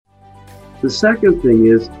The second thing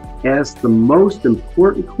is ask the most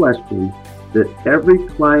important question that every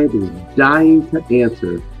client is dying to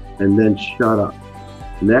answer, and then shut up.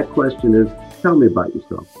 And that question is, tell me about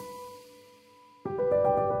yourself.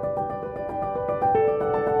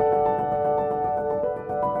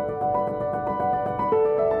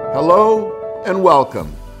 Hello and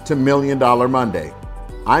welcome to Million Dollar Monday.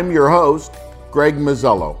 I'm your host, Greg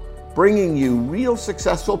Mazzillo, bringing you real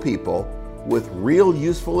successful people with real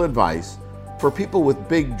useful advice for people with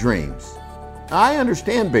big dreams. I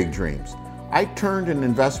understand big dreams. I turned an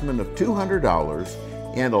investment of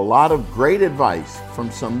 $200 and a lot of great advice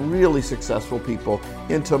from some really successful people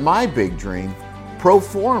into my big dream,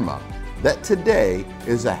 Proforma, that today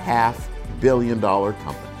is a $500 million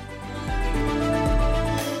company.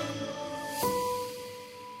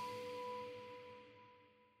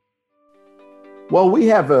 Well, we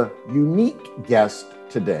have a unique guest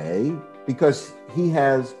today because he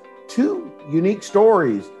has two unique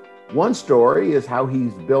stories. One story is how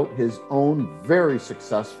he's built his own very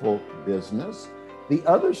successful business. The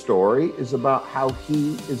other story is about how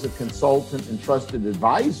he is a consultant and trusted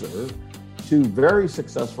advisor to very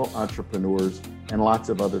successful entrepreneurs and lots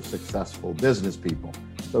of other successful business people.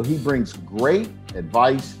 So he brings great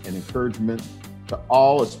advice and encouragement to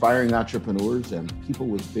all aspiring entrepreneurs and people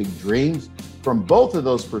with big dreams. From both of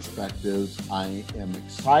those perspectives, I am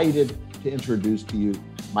excited to introduce to you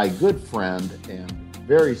my good friend and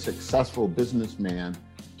very successful businessman,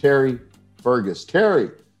 Terry Fergus.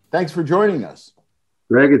 Terry, thanks for joining us.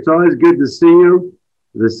 Greg, it's always good to see you.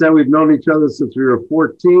 As I said, we've known each other since we were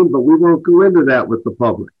 14, but we won't go into that with the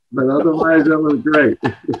public. But otherwise, that was great.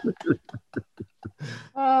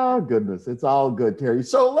 Oh, goodness. It's all good, Terry.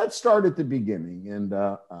 So let's start at the beginning.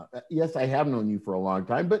 And yes, I have known you for a long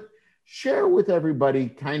time, but share with everybody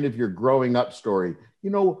kind of your growing up story.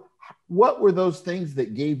 You know, what were those things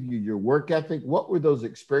that gave you your work ethic? What were those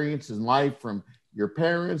experiences in life from your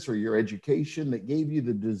parents or your education that gave you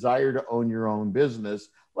the desire to own your own business?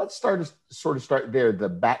 Let's start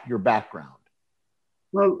there, your background.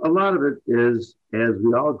 Well, a lot of it is, as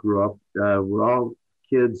we all grew up, we're all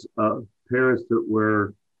kids of parents that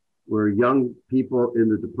were young people in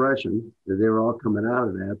the Depression. They were all coming out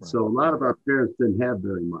of that. Right. So a lot of our parents didn't have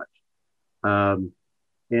very much.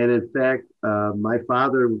 And in fact, my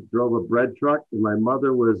father drove a bread truck, and my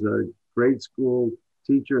mother was a grade school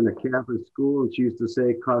teacher in a Catholic school, and she used to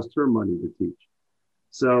say it cost her money to teach.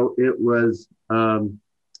 So it was, so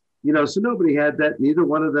nobody had that. Neither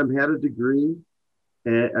one of them had a degree,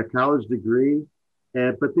 a college degree,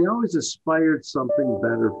 but they always aspired something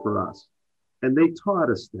better for us. And they taught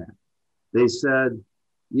us that. They said,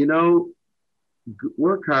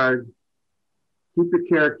 work hard, keep the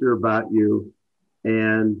character about you,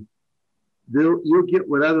 and you'll get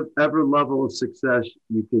whatever level of success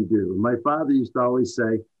you can do. My father used to always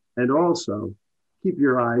say, and also keep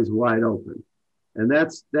your eyes wide open. And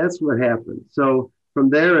that's what happened. So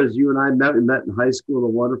from there, as you and I met in high school, a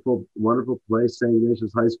wonderful, wonderful place, St.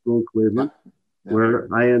 Ignatius High School in Cleveland, where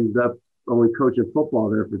I ended up only coaching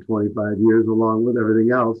football there for 25 years, along with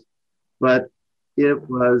everything else. But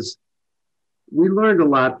we learned a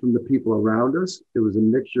lot from the people around us. It was a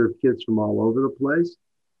mixture of kids from all over the place,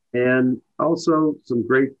 and also some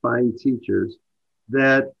great fine teachers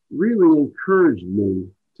that really encouraged me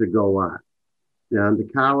to go on to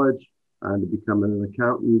college, on to becoming an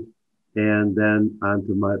accountant, and then on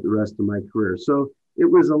to the rest of my career. So it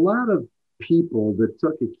was a lot of people that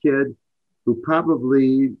took a kid who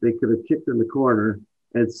probably they could have kicked in the corner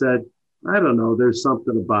and said, I don't know, there's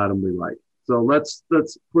something about him we like. So let's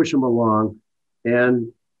push him along.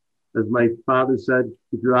 And as my father said,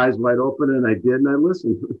 keep your eyes wide open. And I did, and I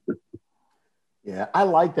listened. Yeah, I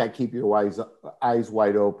like that. Keep your eyes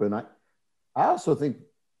wide open. I also think,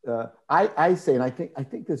 I say, and I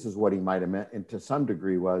think this is what he might have meant, and to some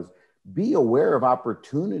degree was, be aware of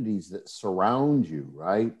opportunities that surround you,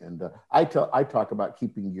 right? And I talk about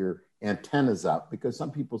keeping your antennas up, because some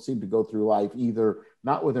people seem to go through life either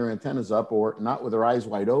not with their antennas up or not with their eyes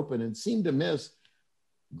wide open, and seem to miss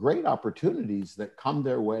great opportunities that come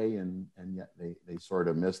their way, and yet they sort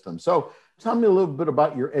of miss them. So tell me a little bit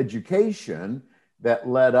about your education that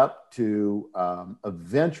led up to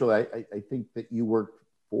eventually, I think that you worked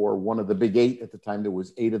for one of the big eight at the time. There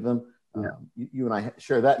was 8 of them. Yeah. You and I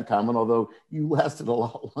share that in common, although you lasted a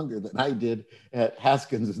lot longer than I did at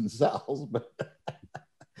Haskins and Sells.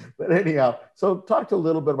 But anyhow, so talk a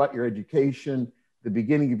little bit about your education, the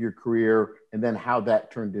beginning of your career, and then how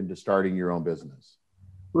that turned into starting your own business.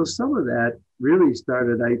 Well, some of that really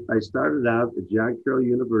started, I started out at John Carroll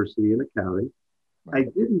University in accounting. Right. I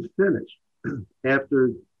didn't finish. After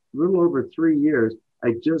a little over 3 years,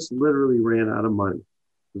 I just literally ran out of money.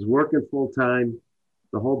 I was working full time,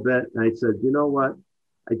 the whole bit. And I said, you know what?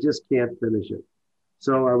 I just can't finish it.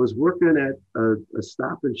 So I was working at a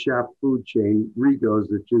Stop and Shop food chain, Rigo's,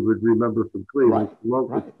 that you would remember from Cleveland,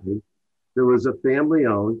 local chain. There was a family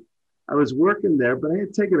owned. I was working there, but I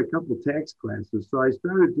had taken a couple tax classes. So I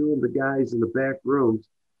started doing the guys in the back rooms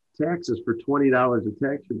taxes for $20 a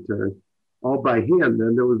tax return, all by hand.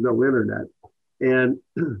 Then there was no internet. And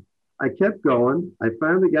I kept going. I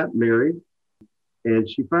finally got married. And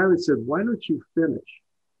she finally said, why don't you finish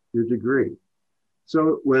your degree? So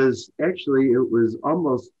it was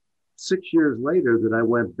almost 6 years later that I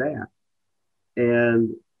went back.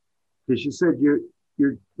 And because she said, you're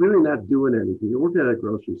really not doing anything. You're working at a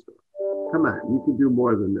grocery store. Come on, you can do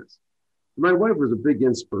more than this. My wife was a big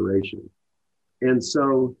inspiration. And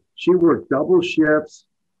so she worked double shifts.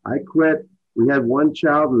 I quit. We had one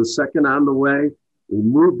child and the second on the way. We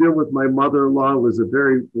moved in with my mother-in-law, who was a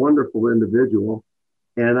very wonderful individual.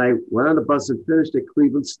 And I went on the bus and finished at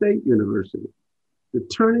Cleveland State University. The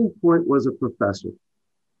turning point was a professor.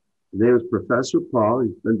 His name was Professor Paul.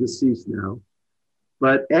 He's been deceased now.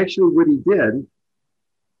 But actually what he did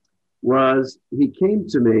was he came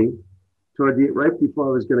to me right before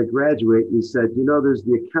I was going to graduate, and he said, you know, there's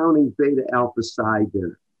the accounting Beta Alpha Psi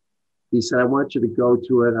dinner. He said, I want you to go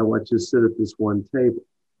to it. I want you to sit at this one table.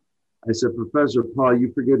 I said, Professor Paul,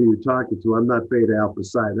 you forget who you're talking to. I'm not Beta Alpha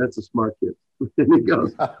Psi. That's a smart kid. And he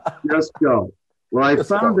goes, just go. Well, I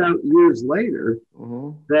found out years later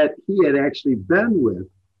that he had actually been with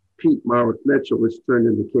Pete Marwick Mitchell, which turned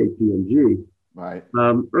into KPMG. Right.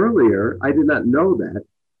 Earlier, I did not know that.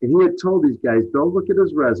 And he had told these guys, don't look at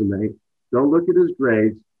his resume. Don't look at his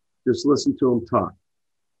grades. Just listen to him talk.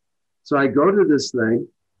 So I go to this thing.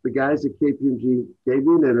 The guys at KPMG gave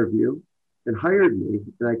me an interview and hired me.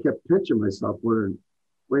 And I kept pinching myself, wondering,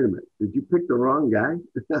 wait a minute, did you pick the wrong guy?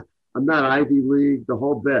 I'm not Ivy League, the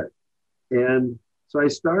whole bit. And so I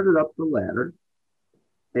started up the ladder.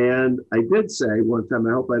 And I did say one time,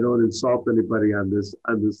 I hope I don't insult anybody on this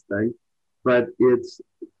thing, but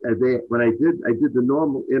when I did the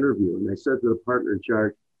normal interview, and I said to the partner in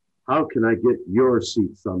charge, how can I get your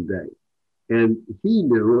seat someday? And he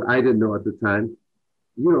knew, I didn't know at the time,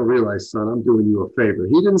 you don't realize, son, I'm doing you a favor.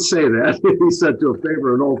 He didn't say that. He said to a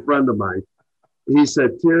favor, an old friend of mine. He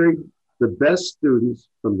said, Terry, the best students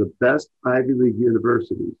from the best Ivy League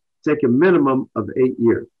universities take a minimum of 8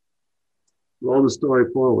 years. Roll the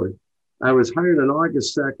story forward. I was hired on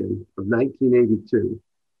August 2nd of 1982.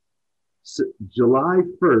 July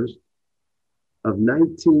 1st of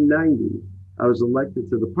 1990, I was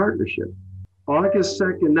elected to the partnership. August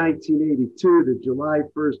 2nd, 1982 to July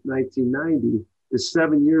 1st, 1990 is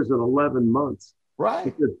 7 years and 11 months. Right.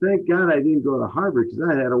 I said, thank God I didn't go to Harvard because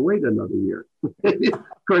I had to wait another year.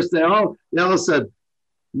 Of course, they all said,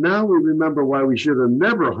 now we remember why we should have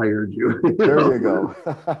never hired you. There you go.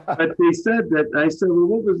 But they said that, I said, well,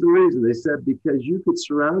 what was the reason? They said, because you could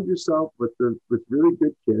surround yourself with really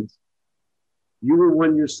good kids. You were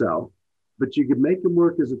one yourself, but you could make them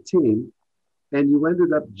work as a team. And you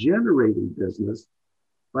ended up generating business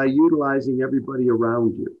by utilizing everybody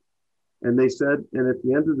around you. And they said, and at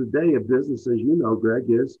the end of the day, a business, as you know, Greg,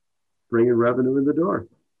 is bringing revenue in the door.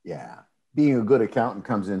 Yeah. Being a good accountant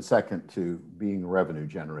comes in second to being a revenue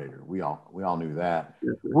generator. We all knew that.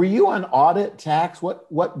 Yes, were you on audit, tax?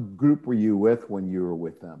 What group were you with when you were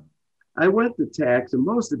with them? I went to tax, and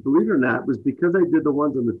mostly, believe it or not, was because I did the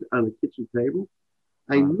ones on the kitchen table.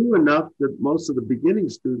 I knew enough that most of the beginning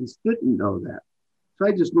students didn't know that. So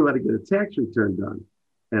I just knew how to get a tax return done.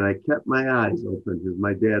 And I kept my eyes open, as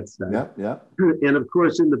my dad said. Yeah. And of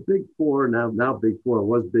course, in the Big Four, now Big Four,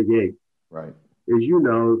 was Big Eight. Right. As you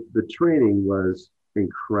know, the training was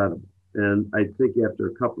incredible. And I think after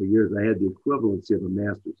a couple of years, I had the equivalency of a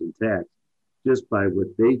master's in tax just by what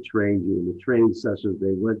they trained you in the training sessions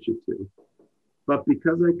they went you to. But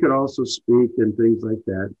because I could also speak and things like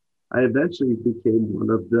that, I eventually became one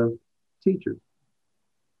of the teachers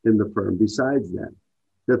in the firm. Besides that,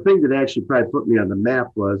 the thing that actually probably put me on the map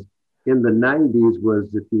was in the 90s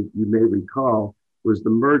was, if you may recall, was the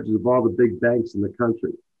merger of all the big banks in the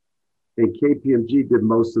country. And KPMG did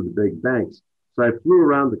most of the big banks. So I flew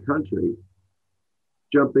around the country,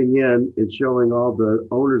 jumping in and showing all the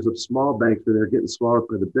owners of small banks when they're getting smaller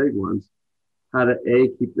for the big ones, how to A,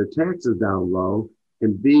 keep their taxes down low,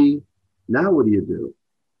 and B, now what do you do?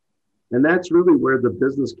 And that's really where the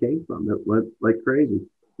business came from. It went like crazy.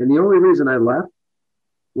 And the only reason I left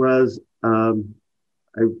was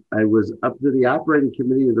I was up to the operating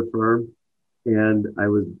committee of the firm, and I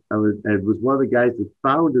was one of the guys that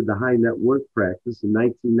founded the high net worth practice in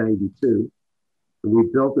 1992. And we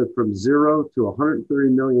built it from zero to a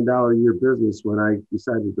 $130 million a year business when I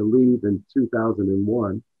decided to leave in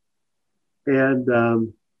 2001.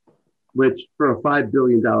 And which for a $5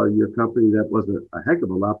 billion a year company, that wasn't a heck of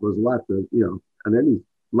a lot, but it was a lot to, on any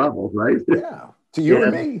level, right? Yeah, to you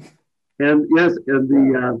and me. And yes, and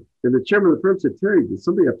the chairman of the firm said, Terry, did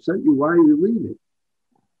somebody upset you? Why are you leaving?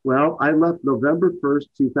 Well, I left November 1st,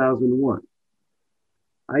 2001.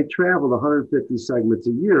 I traveled 150 segments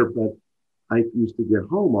a year, but I used to get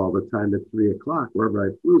home all the time at 3:00, wherever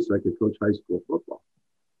I flew, so I could coach high school football.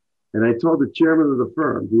 And I told the chairman of the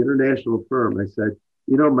firm, the international firm, I said,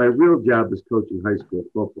 my real job is coaching high school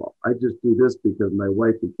football. I just do this because my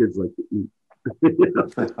wife and kids like to eat.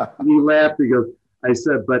 And he laughed. He goes, I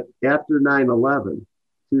said, but after 9/11,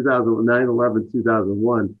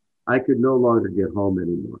 2001, I could no longer get home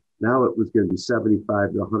anymore. Now it was going to be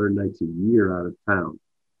 75 to 100 nights a year out of town.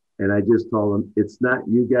 And I just told him, it's not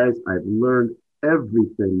you guys. I've learned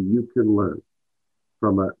everything you can learn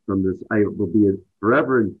from this. I will be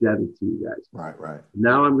forever indebted to you guys. Right.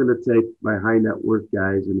 Now I'm going to take my high net worth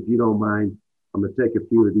guys. And if you don't mind, I'm going to take a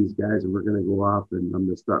few of these guys and we're going to go off and I'm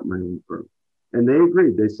going to start my own firm. And they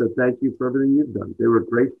agreed. They said, thank you for everything you've done. They were a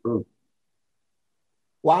great firm.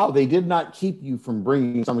 Wow. They did not keep you from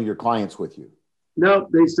bringing some of your clients with you. No,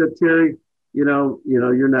 they said, Terry, you're not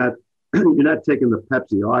taking the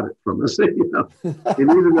Pepsi audit from us, And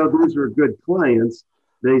even though these were good clients,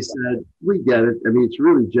 they said, we get it. I mean, it's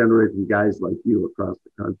really generating guys like you across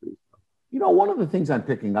the country. One of the things I'm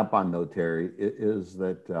picking up on, though, Terry, is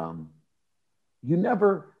that you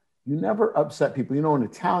never upset people. In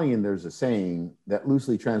Italian, there's a saying that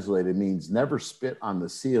loosely translated means never spit on the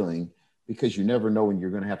ceiling, because you never know when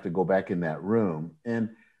you're going to have to go back in that room. And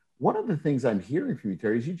one of the things I'm hearing from you,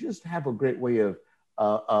 Terry, is you just have a great way of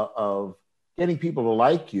getting people to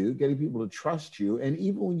like you, getting people to trust you. And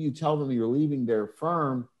even when you tell them you're leaving their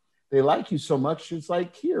firm, they like you so much. It's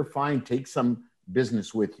like, here, fine, take some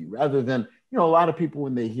business with you, rather than, a lot of people,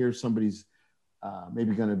 when they hear somebody's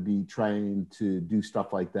maybe going to be trying to do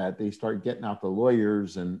stuff like that, they start getting out the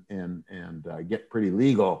lawyers and get pretty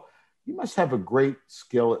legal. You must have a great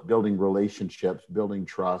skill at building relationships, building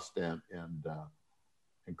trust, and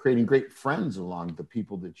creating great friends along the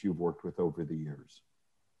people that you've worked with over the years.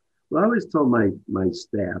 Well, I always tell my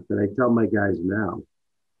staff, and I tell my guys now,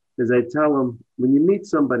 is I tell them, when you meet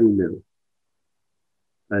somebody new,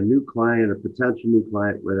 a new client, a potential new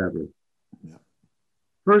client, whatever,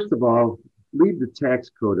 first of all, leave the tax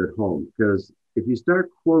code at home, because if you start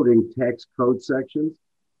quoting tax code sections,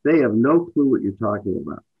 they have no clue what you're talking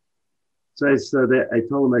about. So I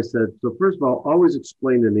told them, I said, so first of all, always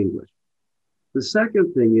explain in English. The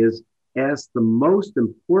second thing is, ask the most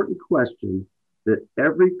important question that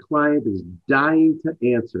every client is dying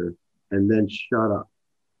to answer, and then shut up.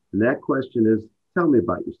 And that question is, tell me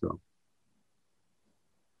about yourself.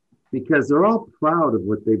 Because they're all proud of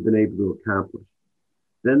what they've been able to accomplish.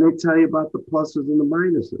 Then they tell you about the pluses and the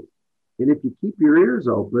minuses. And if you keep your ears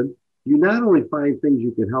open, you not only find things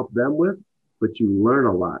you can help them with, but you learn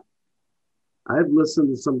a lot. I've listened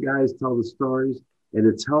to some guys tell the stories, and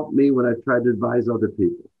it's helped me when I've tried to advise other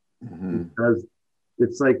people. Mm-hmm. Because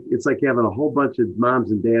it's like having a whole bunch of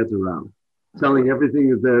moms and dads around, telling everything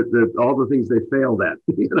that all the things they failed at,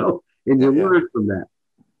 and you learn from that.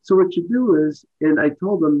 So what you do is, and I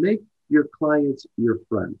told them, make your clients your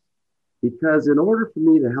friends, because in order for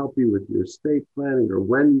me to help you with your estate planning or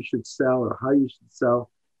when you should sell or how you should sell,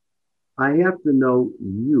 I have to know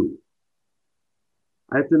you.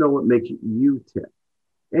 I have to know what makes you tick.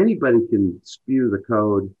 Anybody can spew the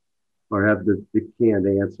code or have the canned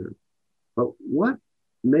answer, but what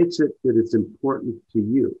makes it that it's important to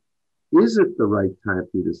you? Is it the right time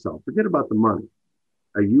for you to sell? Forget about the money.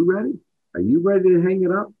 Are you ready? Are you ready to hang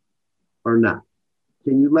it up or not?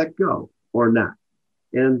 Can you let go or not?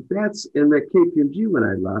 And that's in the KPMG. When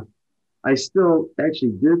I left, I still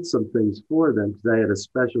actually did some things for them because I had a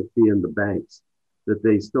specialty in the banks that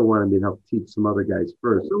they still wanted me to help teach some other guys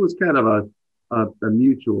first. So it was kind of a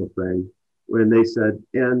mutual thing when they said,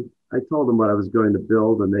 and I told them what I was going to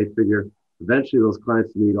build, and they figure eventually those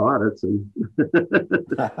clients need audits, and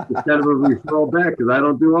it's kind of a referral back because I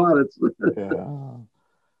don't do audits. Yeah.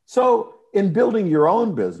 So in building your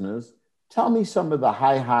own business, tell me some of the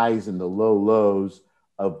high highs and the low lows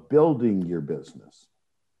of building your business.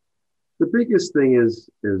 The biggest thing is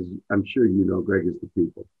I'm sure you know, Greg, is the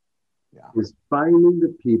people. Is finding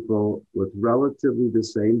the people with relatively the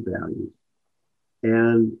same values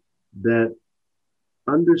and that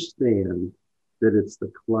understand that it's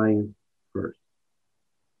the client first.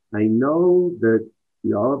 I know that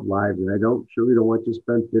you all have lives, and I surely don't want you to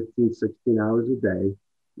spend 15, 16 hours a day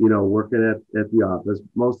working at the office.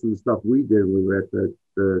 Most of the stuff we did when we were at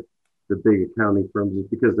the big accounting firms is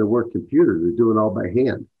because there weren't computers. They're doing it all by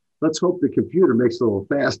hand. Let's hope the computer makes it a little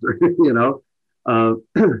faster, Uh,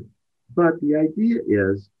 but the idea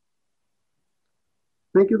is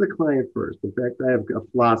think of the client first. In fact, I have a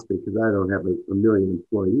philosophy because I don't have a million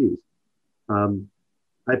employees. Um,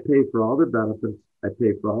 I pay for all their benefits, I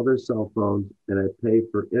pay for all their cell phones, and I pay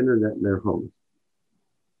for internet in their homes.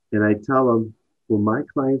 And I tell them, when my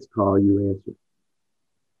clients call, you answer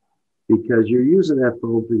because you're using that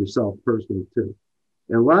phone for yourself personally too.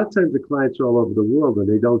 And a lot of times the clients are all over the world and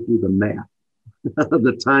they don't do the math,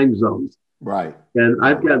 the time zones. Right. And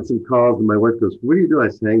I've gotten some calls and my wife goes, what do you do? I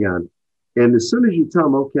say, hang on. And as soon as you tell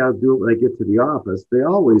them, okay, I'll do it when I get to the office, they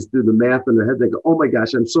always do the math in their head. They go, oh my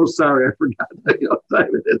gosh, I'm so sorry. I forgot what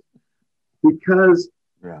time it is. Because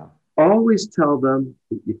always tell them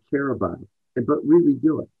that you care about it, but really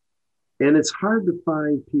do it. And it's hard to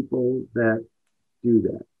find people that do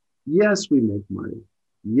that. Yes, we make money.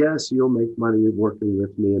 Yes, you'll make money working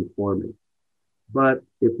with me and for me. But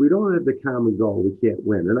if we don't have the common goal, we can't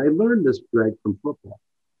win. And I learned this, Greg, from football.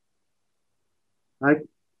 I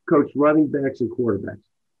coach running backs and quarterbacks.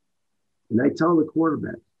 And I tell the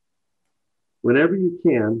quarterbacks, whenever you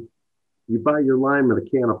can, you buy your lineman a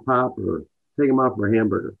can of pop or take them out for a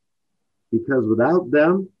hamburger. Because without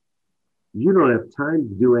them, you don't have time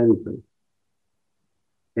to do anything.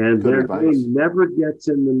 And their name never gets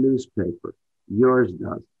in the newspaper. Yours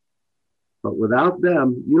does. But without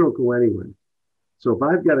them, you don't go anywhere. So if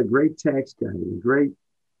I've got a great tax guy, a great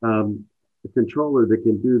controller that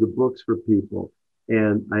can do the books for people,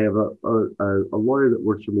 and I have a lawyer that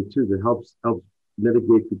works for me too that helps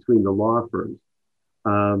mitigate between the law firms.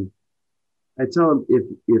 I tell them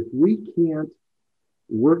if we can't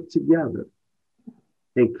work together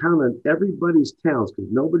and count on everybody's talents because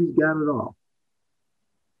nobody's got it all,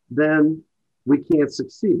 then we can't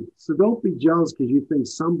succeed. So don't be jealous because you think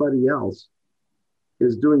somebody else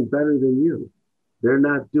is doing better than you. They're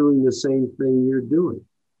not doing the same thing you're doing.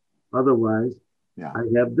 Otherwise, I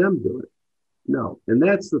have them do it. No. And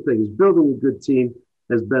that's the thing, is building a good team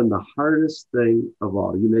has been the hardest thing of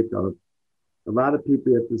all. You make a lot of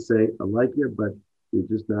people have to say, I like you, but you're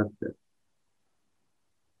just not fit.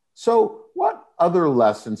 So what other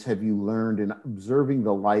lessons have you learned in observing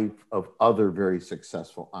the life of other very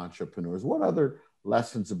successful entrepreneurs? What other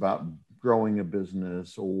lessons about growing a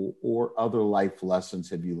business or other life lessons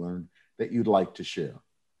have you learned that you'd like to share?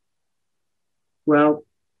 Well,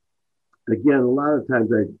 again, a lot of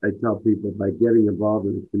times I tell people by getting involved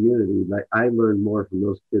in the community, like I learn more from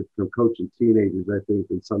those kids from coaching teenagers, I think,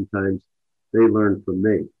 than sometimes they learn from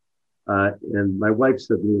me. And my wife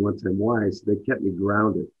said to me one time, why? I said, they kept me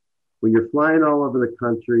grounded. When you're flying all over the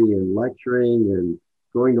country and lecturing and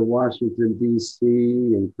going to Washington, D.C.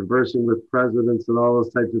 and conversing with presidents and all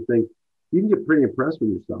those types of things, you can get pretty impressed with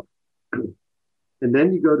yourself. And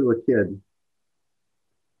then you go to a kid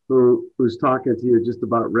who's talking to you just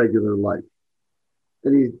about regular life.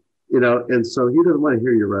 And and so he doesn't want to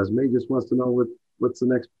hear your resume. He just wants to know what's the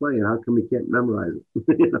next play and how come he can't memorize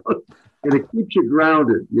it, And it keeps you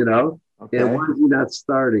grounded, Okay. And why is he not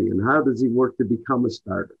starting? And how does he work to become a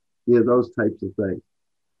starter? Those types of things.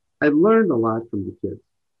 I've learned a lot from the kids.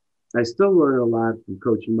 I still learn a lot from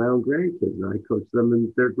coaching my own grandkids. And I coach them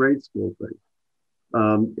in their grade school thing.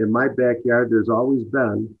 In my backyard, there's always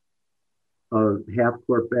been a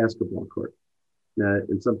half-court basketball court.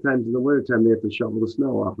 And sometimes in the wintertime, they have to shovel the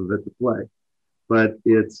snow off of it to play. But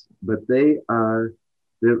there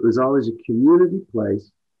was always a community place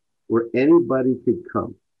where anybody could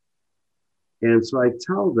come. And so I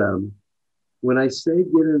tell them, when I say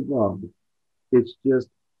get involved, it's just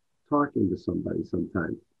talking to somebody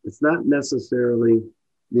sometimes. It's not necessarily,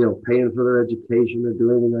 paying for their education or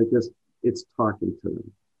doing anything like this. It's talking to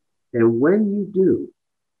them. And when you do,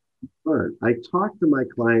 learn. I talk to my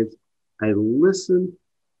clients. I listen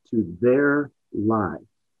to their lives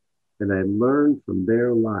and I learn from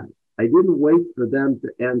their lives. I didn't wait for them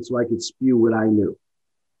to end so I could spew what I knew.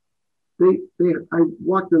 I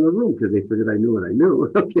walked in the room because they figured I knew what I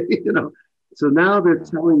knew. Okay, So now they're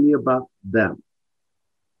telling me about them.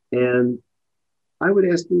 And I would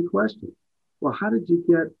ask them questions. Well, how did you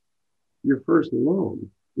get your first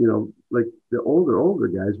loan? Like the older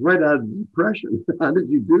guys right out of depression. How did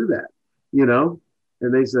you do that?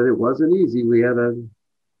 And they said it wasn't easy. We had to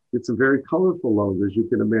get some very colorful loans, as you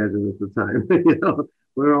can imagine at the time.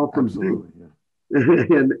 We're all from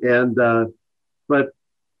but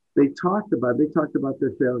they talked about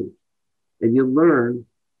their failures, and you learn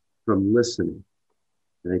from listening.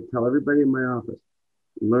 And I tell everybody in my office,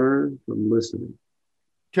 learn from listening.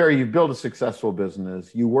 Terry, you've built a successful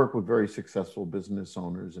business. You work with very successful business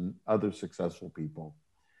owners and other successful people.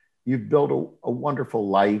 You've built a wonderful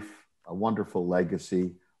life, a wonderful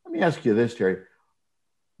legacy. Let me ask you this, Terry.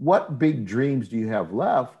 What big dreams do you have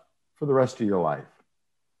left for the rest of your life?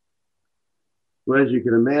 Well, as you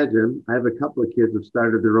can imagine, I have a couple of kids who've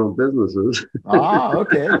started their own businesses. Ah,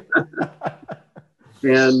 okay.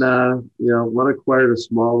 And, one acquired a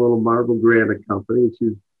small little marble granite company.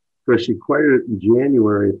 She acquired it in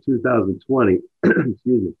January of 2020, excuse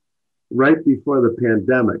me, right before the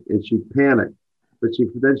pandemic, and she panicked. But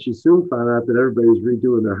then she soon found out that everybody was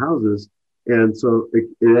redoing their houses. And so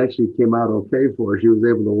it actually came out okay for her. She was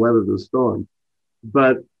able to weather the storm.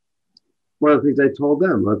 But one of the things I told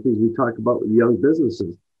them, one of the things we talk about with young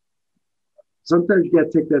businesses, sometimes you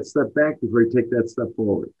got to take that step back before you take that step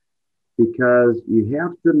forward, because you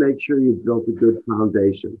have to make sure you've built a good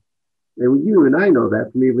foundation. And you and I know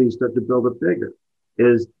that from even when you start to build it bigger,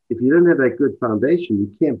 is if you didn't have that good foundation,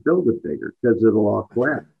 you can't build it bigger because it'll all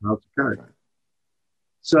collapse. House of cards.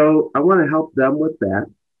 So I want to help them with that.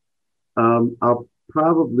 I'll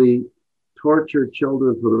probably torture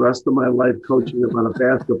children for the rest of my life coaching them on a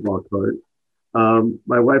basketball court.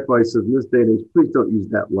 My wife always says, in this day and age, please don't use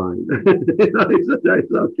that line. I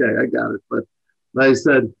said, okay, I got it. But I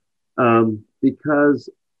said, because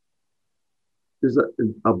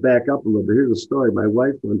I'll back up a little bit. Here's a story. My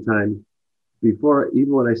wife one time,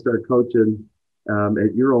 even when I started coaching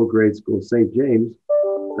at your old grade school, St. James,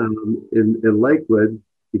 in Lakewood,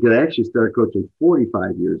 because I actually started coaching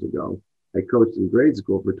 45 years ago. I coached in grade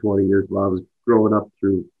school for 20 years while I was growing up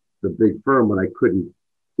through the big firm when I couldn't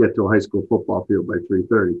get to a high school football field by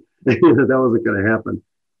 3:30. That wasn't going to happen.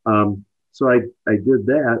 So I did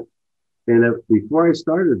that. And before I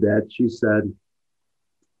started that, she said,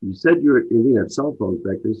 you said you were, we had cell phones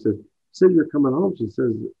back then. She said you're coming home. She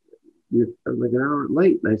says, you're like an hour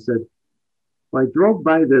late. And I said, well, I drove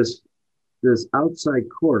by this outside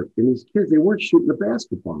court, and these kids, they weren't shooting the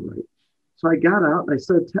basketball right. So I got out and I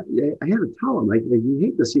said, I had to tell them, like, you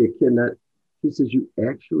hate to see a kid that. She says, you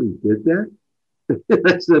actually did that?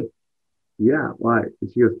 I said, yeah, why?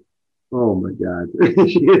 And she goes, oh my God.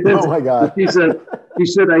 Oh my God. She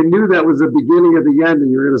said, I knew that was the beginning of the end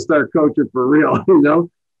and you're going to start coaching for real,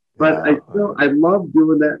 But yeah. I love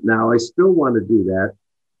doing that now. I still want to do that.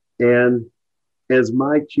 And as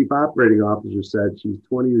my chief operating officer said, she's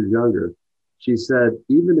 20 years younger. She said,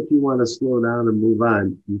 even if you want to slow down and move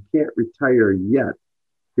on, you can't retire yet.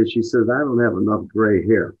 Because she says, I don't have enough gray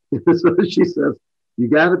hair. So she says, you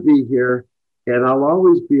got to be here. And I'll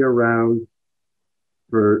always be around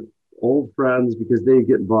for old friends because they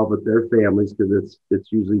get involved with their families because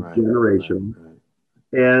it's usually generational. Right.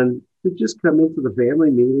 And to just come into the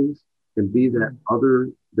family meetings and be that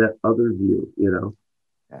other view, Yeah.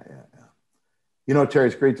 Terry,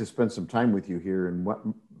 it's great to spend some time with you here. And what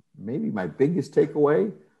maybe my biggest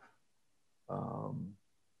takeaway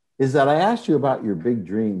is that I asked you about your big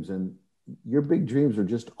dreams, and your big dreams are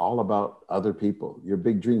just all about other people. Your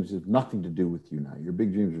big dreams have nothing to do with you now. Your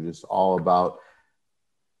big dreams are just all about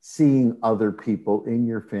seeing other people in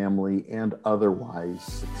your family and otherwise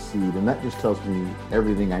succeed. And that just tells me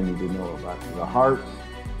everything I need to know about the heart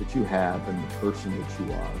that you have and the person that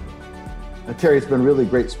you are. Now, Terry, it's been really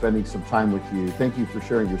great spending some time with you. Thank you for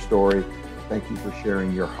sharing your story. Thank you for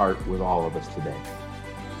sharing your heart with all of us today.